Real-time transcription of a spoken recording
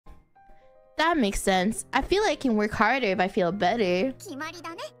That makes sense. I feel like I can work harder if I feel better.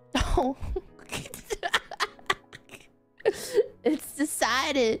 Oh. It's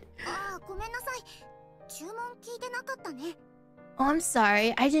decided. Oh, I'm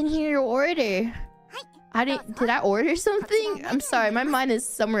sorry. I didn't hear your order. Did I order something? I'm sorry. My mind is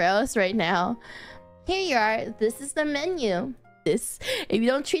somewhere else right now. Here you are. This is the menu. If you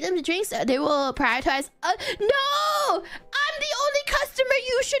don't treat them to drinks, they will prioritize. No! I'm the only customer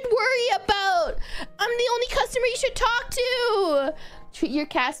you should worry about. I'm the only customer you should talk to. Treat your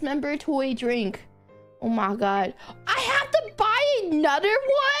cast member to a drink. Oh my god. I have to buy another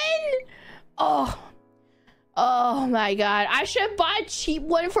one? Oh my god. I should buy a cheap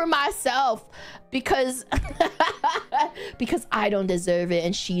one for myself because because I don't deserve it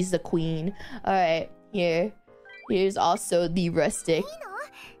and she's the queen. All right, here's also the rustic.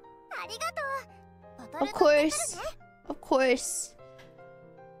 Of course.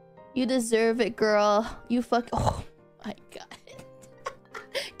 You deserve it, girl. You oh my god.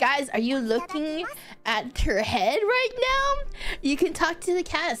 Guys, are you looking at her head right now? You can talk to the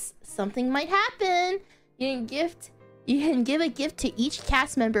cast. Something might happen. You can give a gift to each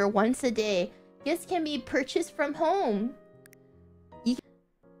cast member once a day. Gifts can be purchased from home.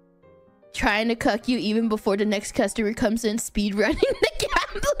 Trying to cuck you even before the next customer comes in. Speed running the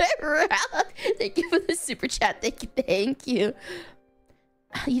gambler around. Thank you for the super chat. Thank you.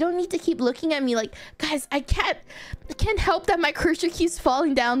 You don't need to keep looking at me like, guys, I can't help that my cursor keeps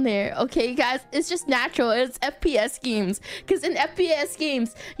falling down there. Okay, guys, it's just natural. It's FPS games. Because in FPS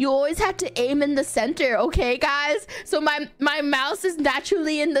games, you always have to aim in the center. Okay, guys? So my mouse is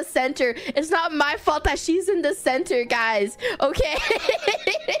naturally in the center. It's not my fault that she's in the center, guys. Okay?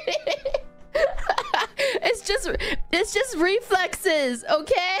 It's just reflexes,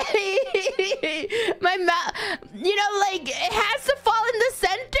 okay? My mouth, you know, like, it has to fall in the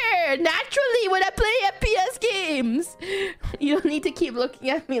center naturally when I play FPS games. You don't need to keep looking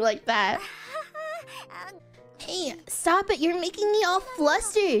at me like that. Hey, stop it. You're making me all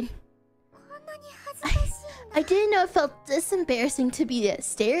flustered. I didn't know it felt this embarrassing to be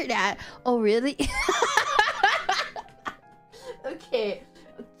stared at. Oh, really? Okay.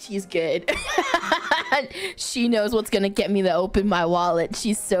 She's good. She knows what's gonna get me to open my wallet.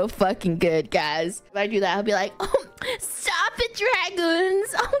 She's so fucking good, guys. If I do that, I'll be like, oh, stop it,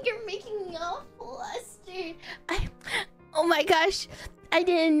 dragons. Oh, you're making me all flustered. Oh my gosh. I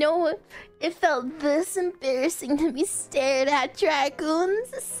didn't know it felt this embarrassing to be stared at,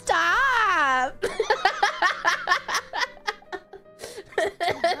 dragons. Stop.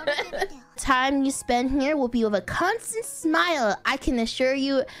 Time you spend here will be with a constant smile. I can assure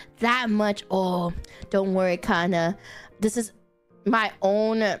you that much. Oh, don't worry, Kana. This is my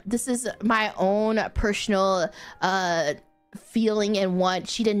own personal feeling and want.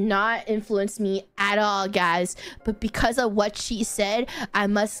 She did not influence me at all, guys, but because of what she said, I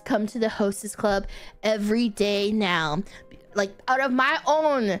must come to the hostess club every day now. Like, out of my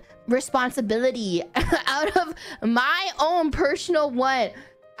own responsibility, out of my own personal want,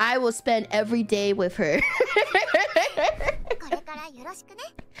 I will spend every day with her.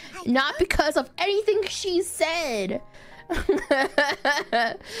 Not because of anything she said. I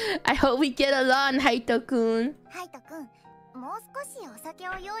hope we get along, Haito-kun.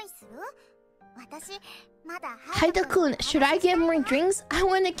 Haito-kun, should I get more drinks? I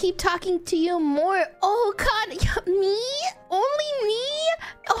want to keep talking to you more. Oh god, me? Only me?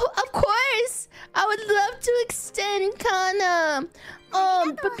 Oh, of course. I would love to extend, Kana.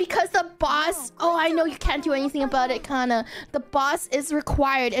 But because the boss... Oh, I know you can't do anything about it, Kana. The boss is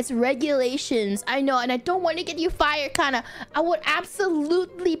required. It's regulations. I know, and I don't want to get you fired, Kana. I would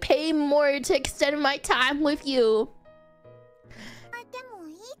absolutely pay more to extend my time with you.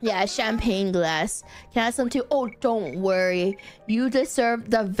 Yeah, champagne glass. Can I have some too? Oh, don't worry. You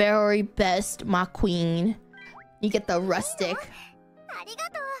deserve the very best, my queen. You get the rustic.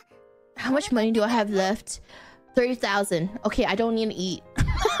 How much money do I have left? 30,000. Okay, I don't need to eat.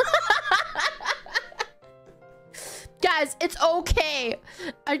 Guys, it's okay.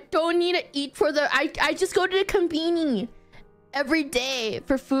 I don't need to eat for the... I just go to the conveni every day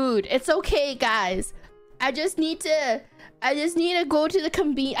for food. It's okay, guys. I just need to go to the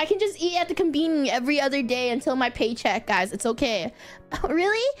conveni. I can just eat at the conveni every other day until my paycheck, guys. It's okay. Oh,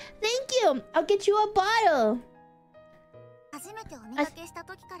 really? Thank you. I'll get you a bottle.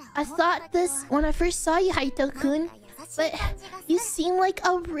 I thought this when I first saw you, Haito-kun, but you seem like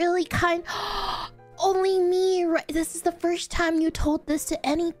a really kind... Only me, right? This is the first time you told this to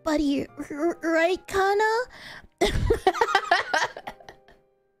anybody, right, Kana?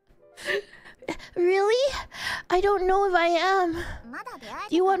 Really? I don't know if I am.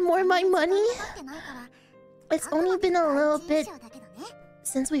 Do you want more of my money? It's only been a little bit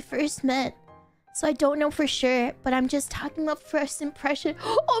since we first met, so I don't know for sure, but I'm just talking about first impression.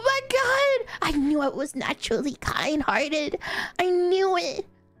 Oh my god! I knew I was naturally kind-hearted. I knew it.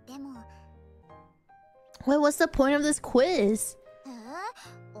 What was the point of this quiz?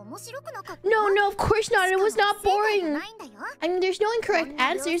 No, of course not. It was not boring. I mean, there's no incorrect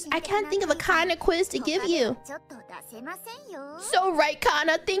answers. I can't think of a kind of quiz to give you. So right,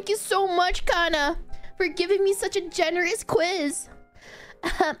 Kana. Thank you so much, Kana, for giving me such a generous quiz.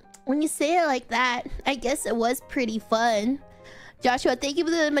 When you say it like that, I guess it was pretty fun. Joshua, thank you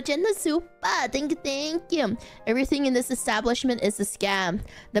for the magenta soup. Thank you. Everything in this establishment is a scam.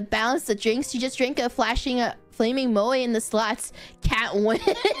 The balance, the drinks you just drink, a flashing flaming moe in the slots can't win.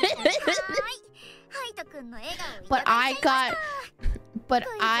 But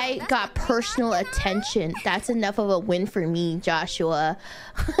I got personal attention. That's enough of a win for me, Joshua.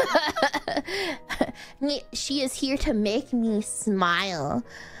 She is here to make me smile.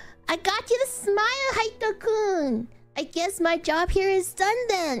 I got you to smile, Haito-kun. I guess my job here is done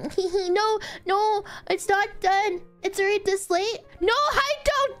then. No, it's not done. It's already this late. No,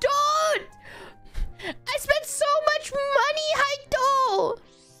 Haito, don't! I spent so much money, Haito!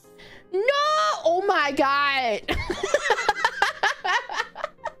 No! Oh my god.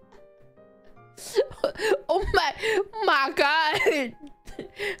 Oh my god.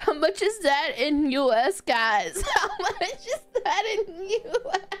 How much is that in US, guys? How much is that in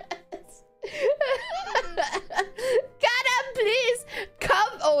US? Gotta please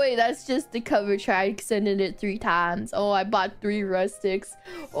come. Oh wait, that's just the cover. Try extending it 3 times. Oh, I bought 3 rustics.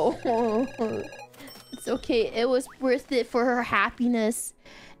 Oh, it's okay. It was worth it for her happiness.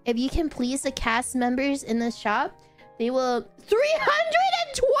 If you can please the cast members in the shop, they will $320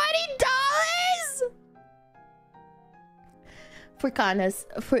 for Kana's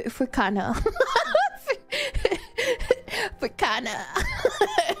for Kana. For Kana.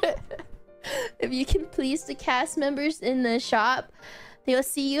 If you can please the cast members in the shop, they'll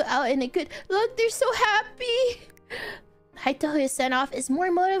see you out in a good... Look, they're so happy! Haito, who is sent off, is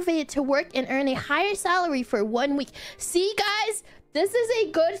more motivated to work and earn a higher salary for 1 week. See, guys? This is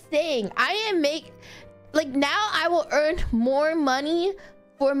a good thing. I am like, now I will earn more money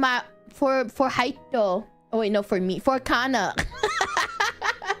for my... For Haito. Oh, wait, no, for me. For Kana.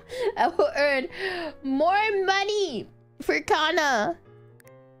 I will earn more money for Kana.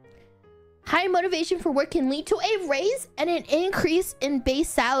 High motivation for work can lead to a raise and an increase in base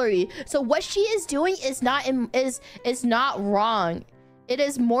salary. So what she is doing is not wrong. It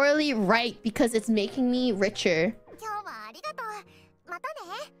is morally right because it's making me richer.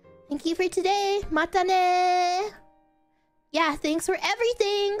 Thank you for today. Matane. Yeah, thanks for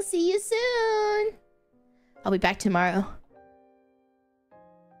everything. See you soon. I'll be back tomorrow.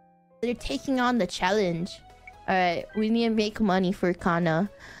 They're taking on the challenge. All right, we need to make money for Kana.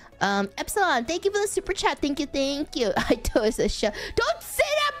 Epsilon, thank you for the super chat. Thank you. I told us a show. Don't say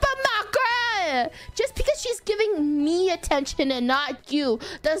that, Bamaka! Just because she's giving me attention and not you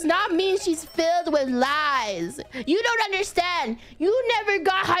does not mean she's filled with lies. You don't understand. You never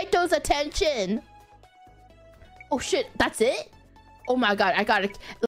got Haito's attention. Oh shit, that's it? Oh my god, I gotta...